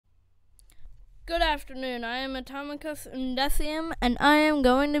Good afternoon, I am Atomicus Undecium, and I am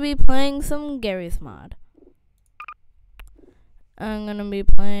going to be playing some Garry's mod. I'm going to be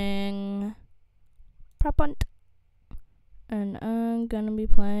playing Prop Hunt, and I'm going to be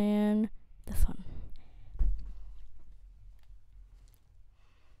playing this one.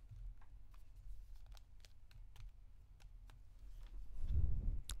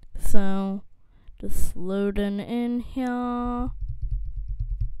 So, just loading in here.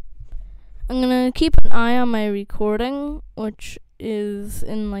 I'm gonna keep an eye on my recording, which is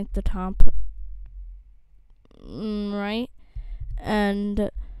in like the top right,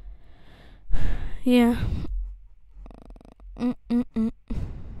 and yeah.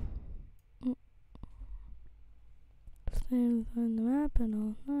 Stay on the map and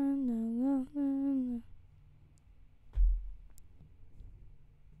all.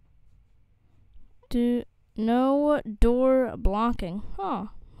 Do no door blocking. Huh.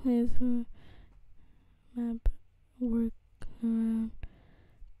 Please map work around.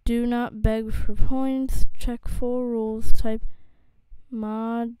 Do not beg for points. Check full rules. Type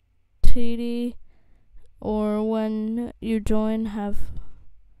mod TD or when you join have.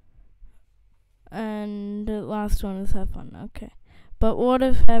 And the last one is have fun. Okay. But what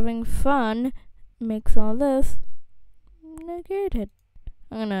if having fun makes all this negated?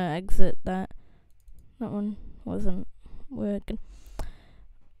 I'm gonna exit that. That one wasn't working.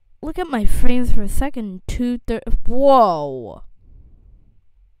 Look at my frames per second. 230. Whoa.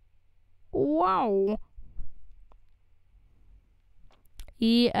 Wow.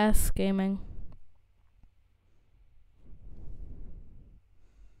 ES Gaming.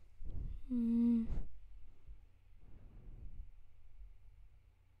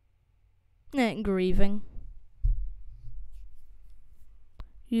 Grieving.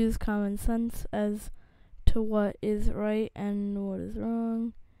 Use common sense as to what is right and what is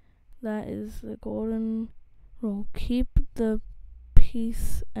wrong. That is the golden rule. Keep the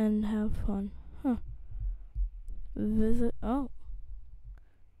peace and have fun. Huh. Visit. Oh.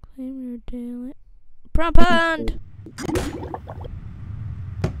 Claim your daily. Prop Hunt!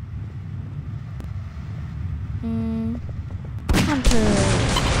 Hunter.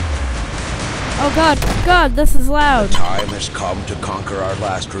 Oh God, this is loud. The time has come to conquer our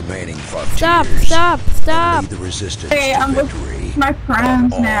last remaining frontiers. Stop! Lead the resistance hey, to I'm victory with my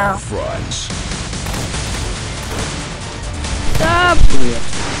friends on now. all fronts. Stop!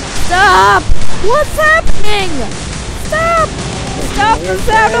 Stop! What's happening? Stop! Stop the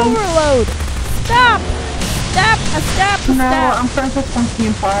sound overload! Stop! Stop! No, I'm friends with some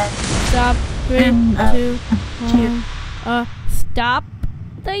team fire. Stop. 3, 2, 1. Stop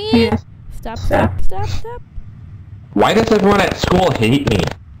thingy? Yes. Stop. Why does everyone at school hate me?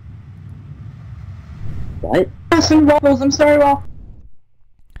 What? Some Waffles, I'm sorry, Waffles.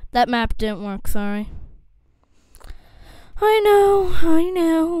 That map didn't work, sorry. I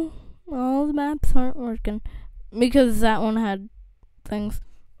know. All the maps aren't working. Because that one had things.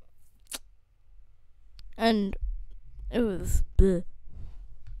 And it was bleh.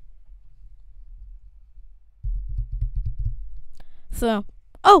 So,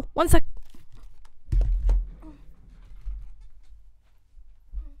 oh, 1 sec.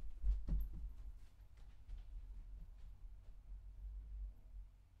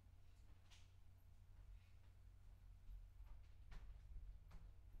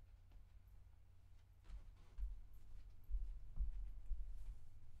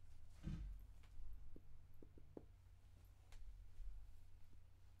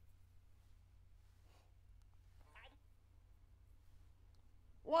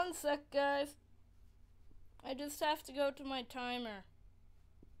 One sec, guys. I just have to go to my timer.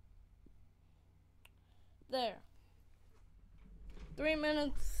 There. 3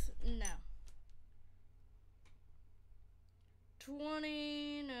 minutes now.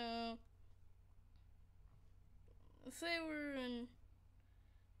 20, no. Let's say we're in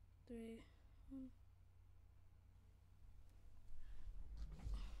 3.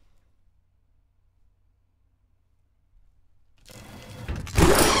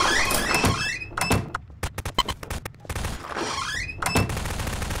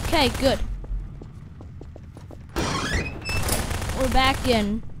 Okay, good. We're back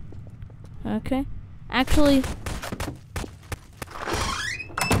in. Okay. Actually,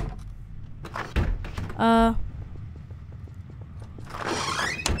 I'm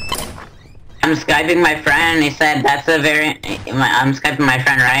Skyping my friend. He said that's a very. I'm Skyping my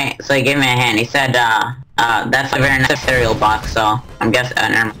friend, right? So he gave me a hand. He said, that's a very nice cereal box. So I'm guessing.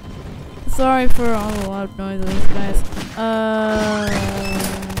 Never mind. sorry for all the loud noises, guys.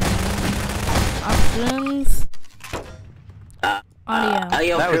 Options. Audio.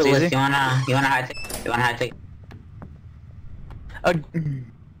 Yo, That was Fruitless, easy. you wanna high take? You wanna high take? What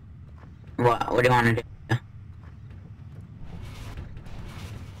do you wanna do?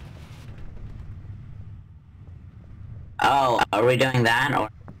 Oh, are we doing that or?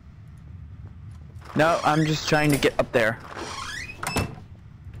 No, I'm just trying to get up there.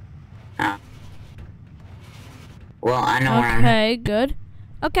 Well, I know where I'm. Okay, good.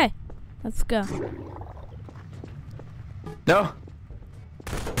 Okay, let's go. No.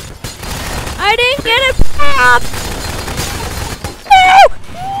 I didn't get it pop! No!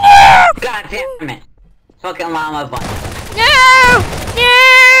 No! God damn it! Fucking llama bun. No!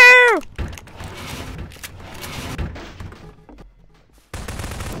 No!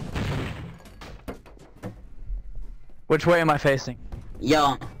 Which way am I facing?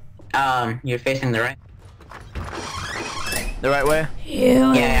 Yo, you're facing the right. The right way?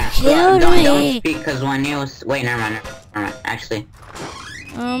 You Yeah. killed Don't me! speak, cause when you wait, never mind. Actually,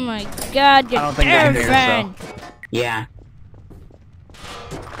 Oh my god, you're I don't think I can hear terrifying! yeah.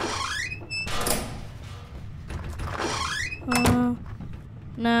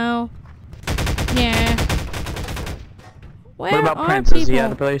 No. Yeah. Where What about are Prince? people? Is he at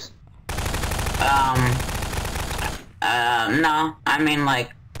the place? No. I mean,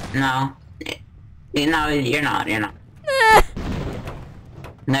 like, no. No, you're not.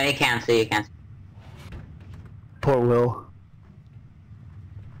 No, you can't see. Poor Will.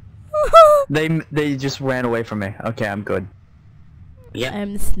 They just ran away from me. Okay, I'm good. Yep.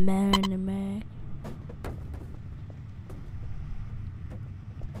 I'm smelling the Mac.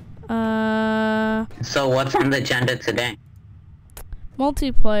 So what's on the agenda today?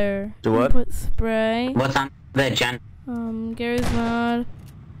 Multiplayer. Do what? Input spray. What's on the agenda? Gary's mod.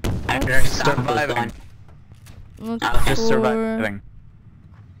 After stop was Surviving. going. Look Okay. Just for surviving.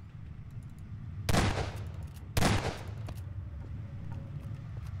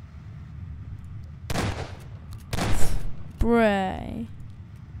 spray.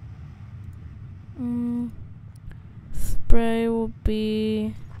 Spray will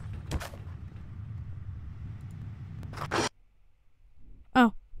be.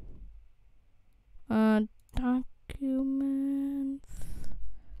 Oh. Documents.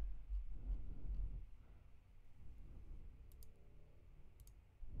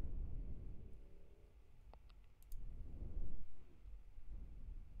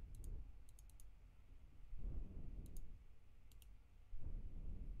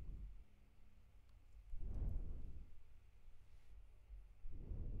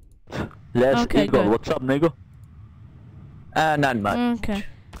 Les Okay, Eagle, good. what's up, nigga? Not much. Okay.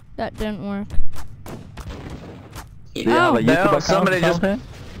 That didn't work. Do you have a Oh. YouTube No, account somebody or just- something?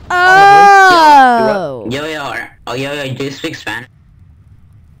 Oh! Yo, do you speak Spanish?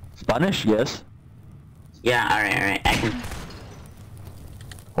 Spanish, yes. Yeah, alright, I can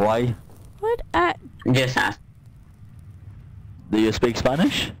Why? What? just ask. Do you speak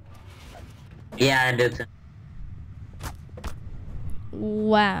Spanish? Yeah, I do too.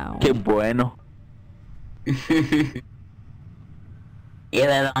 Wow. Qué bueno. ¿Y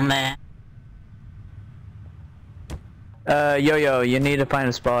de dónde? Yo, you need to find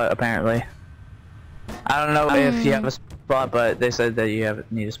a spot, apparently. I don't know if you have a spot, but they said that you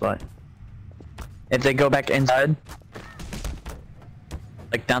need a spot. If they go back inside,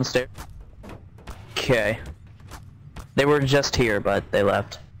 like downstairs. Okay. They were just here, but they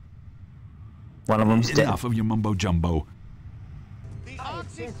left. One of them's dead. Enough of your mumbo jumbo. The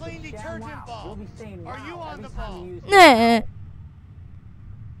OxyClean detergent ball. Are you on the ball? Nah.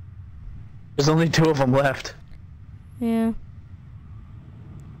 There's only 2 of them left. Yeah.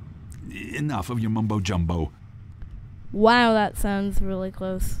 Enough of your mumbo jumbo. Wow, that sounds really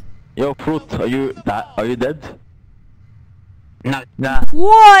close. Yo, Fruit, are you dead? No. Nah.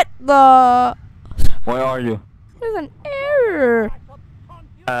 What the? Where are you? There's an error.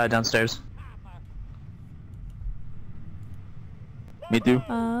 Downstairs. Me too.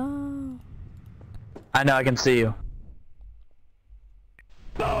 Oh. I know, I can see you.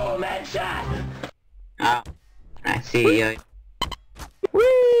 Oh, I see you.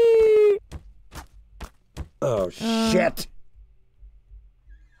 Oh, shit.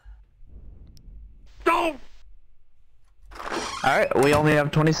 Alright, we only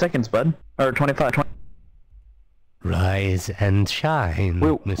have 20 seconds, bud. Or 25, 20. Rise and shine, We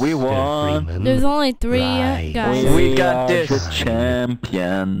Mr. won. Freeman. There's only 3 Right. guys. We got are this. the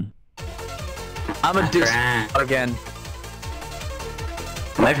champion. I'm a dis Friend. again.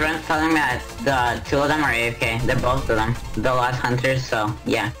 My friend's telling me that the 2 of them are AFK. They're both of them. The last hunters, so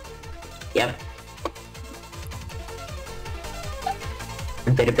yeah. Yep.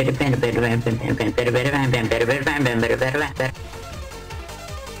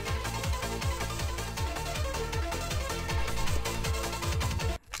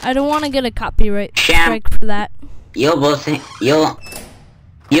 I don't want to get a copyright Sham. strike for that. You'll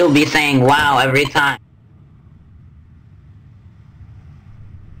be saying wow every time.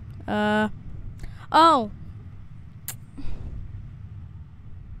 Oh.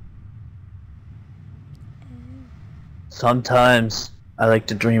 Sometimes I like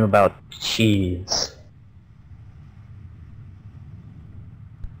to dream about cheese.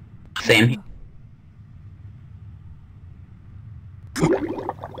 Same.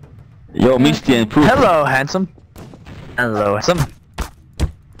 Yo, Misty and Fruit. Hello, handsome. Hello, handsome.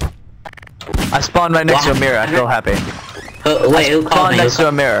 I spawned right next to a mirror. I feel happy. Wait, who called Spawned me? next to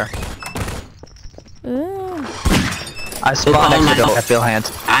a mirror. Ooh. I spawned called next to my- it. I feel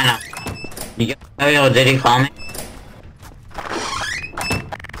handsome. I know. Yo, did he call me?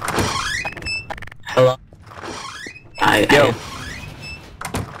 Hello? Yo.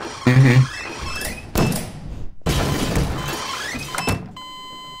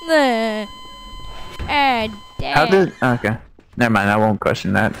 How did? Okay. Never mind. I won't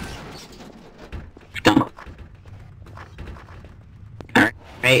question that. Don't.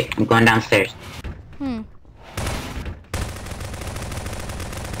 Alright, I'm going downstairs.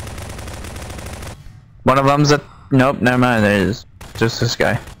 One of them's a. Nope. Never mind. There's just this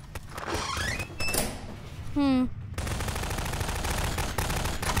guy.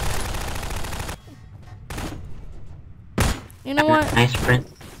 You know what? Nice print.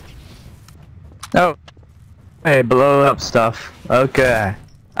 Oh. Hey, blow up stuff. Okay.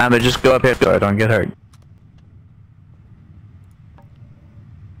 I'ma just go up here so I don't get hurt.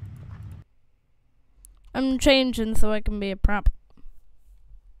 I'm changing so I can be a prop.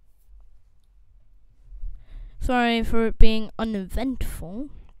 Sorry for it being uneventful.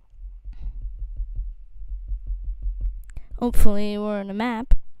 Hopefully we're on a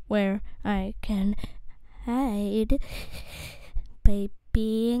map where I can hide by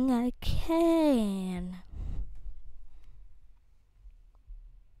being a can.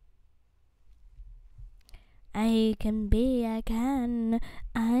 I can be a can.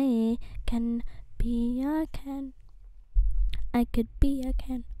 I can be a can. I could be a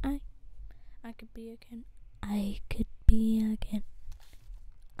can. I could be a can. I could be a can.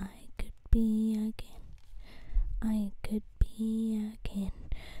 I could be a can. I could be a can.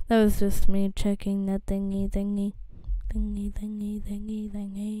 That was just me checking that thingy.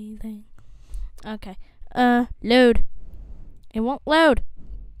 Okay. Load. It won't load.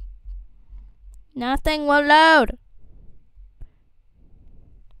 Nothing will load.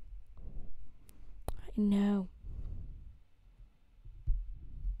 I know.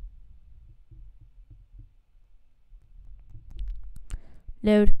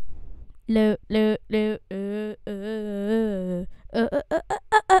 Load. Load.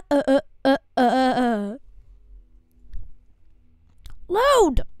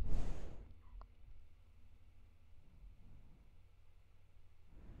 Load.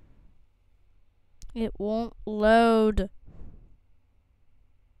 It won't load.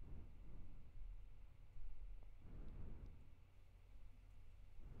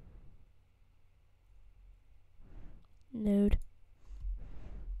 Load.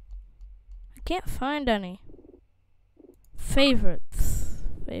 I can't find any. Favorites.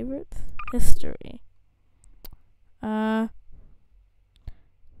 History.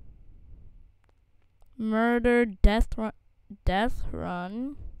 Murder, death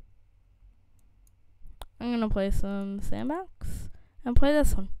run. I'm gonna play some sandbox and play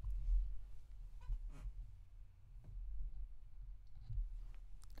this one.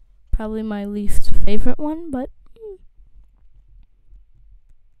 Probably my least favorite one, but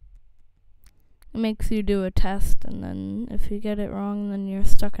it makes you do a test, and then if you get it wrong, then you're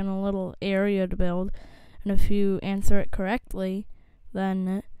stuck in a little area to build, and if you answer it correctly,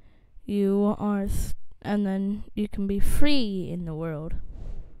 then you are, and then you can be free in the world.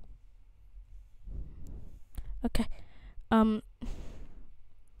 Okay,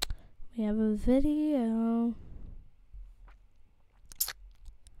 we have a video.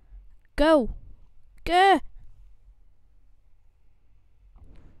 Go!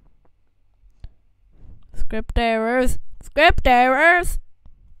 Script errors! Script errors!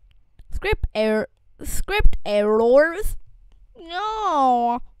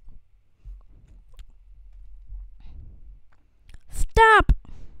 No! Stop!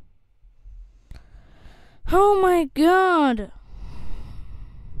 Oh my god!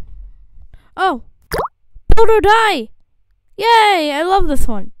 Oh! Build or die! Yay! I love this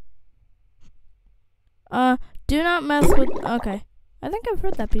one. Do not mess with... Okay. I think I've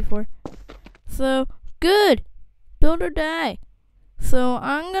heard that before. So, good! Build or die. So,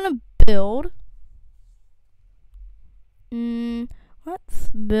 I'm gonna build... why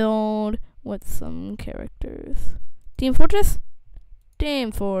let's build with some characters. Team Fortress?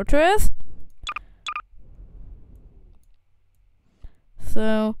 Team Fortress!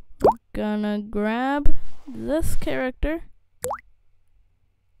 So, we're gonna grab this character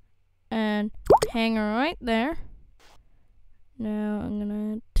and hang her right there. Now I'm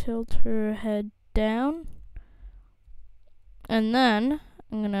gonna tilt her head down. And then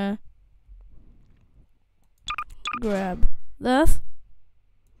I'm gonna grab this.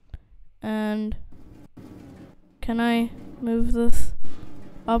 And can I move this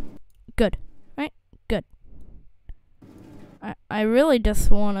up? Good. Right? Good. I really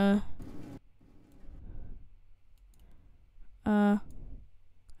just wanna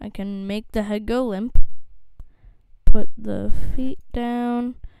I can make the head go limp. Put the feet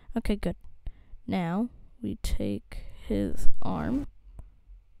down. Okay, good. Now we take his arm.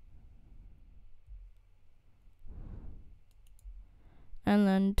 And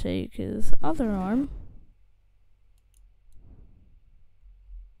then take his other arm.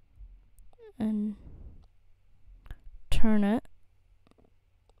 And turn it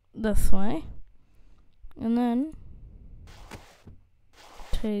this way. And then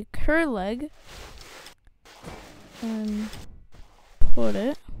take her leg and put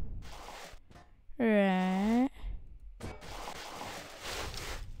it right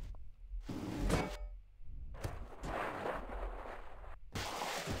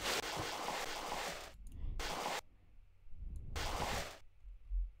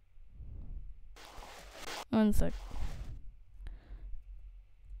one sec.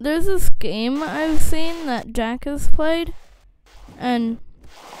 There's this game I've seen that Jack has played, and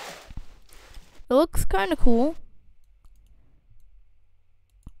it looks kind of cool.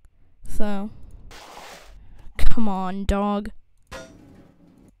 So, come on, dog.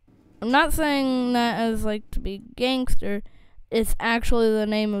 I'm not saying that as like to be gangster. It's actually the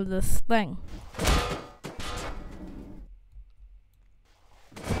name of this thing.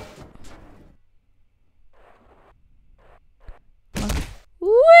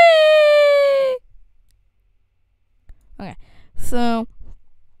 Whee! Okay, so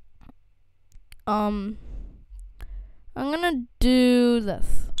I'm gonna do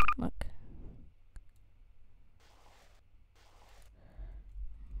this. Look.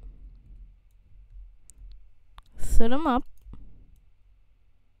 Sit him up.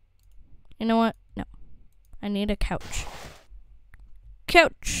 You know what? No. I need a couch.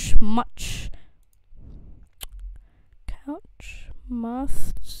 Couch much. Couch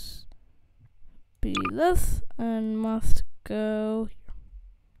must be this and must go here.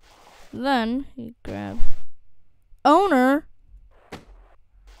 Then you grab owner.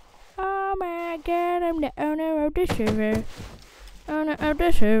 Oh my god, I'm the owner of the server. Owner of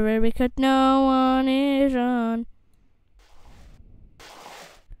the server because no one is on.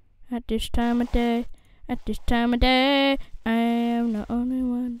 At this time of day, I am the only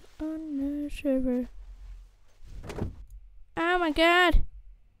one on the server. Oh my god.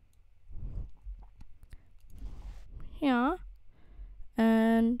 Yeah.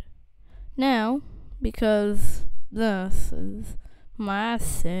 And now, because this is my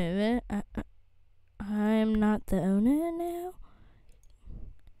server, I'm not the owner now.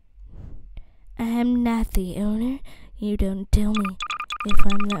 I am not the owner. You don't tell me if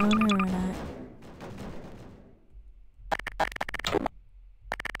I'm the owner or not.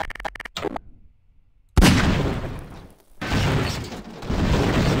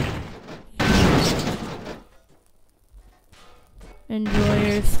 Enjoy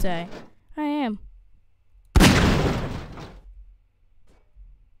your stay. I am.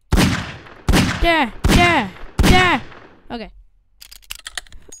 Yeah. Okay.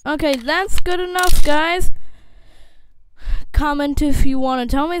 Okay, that's good enough, guys. Comment if you want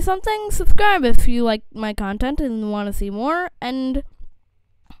to tell me something. Subscribe if you like my content and want to see more. And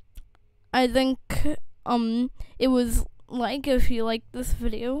I think it was like if you liked this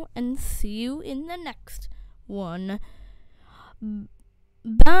video, and see you in the next one.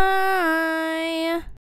 Bye.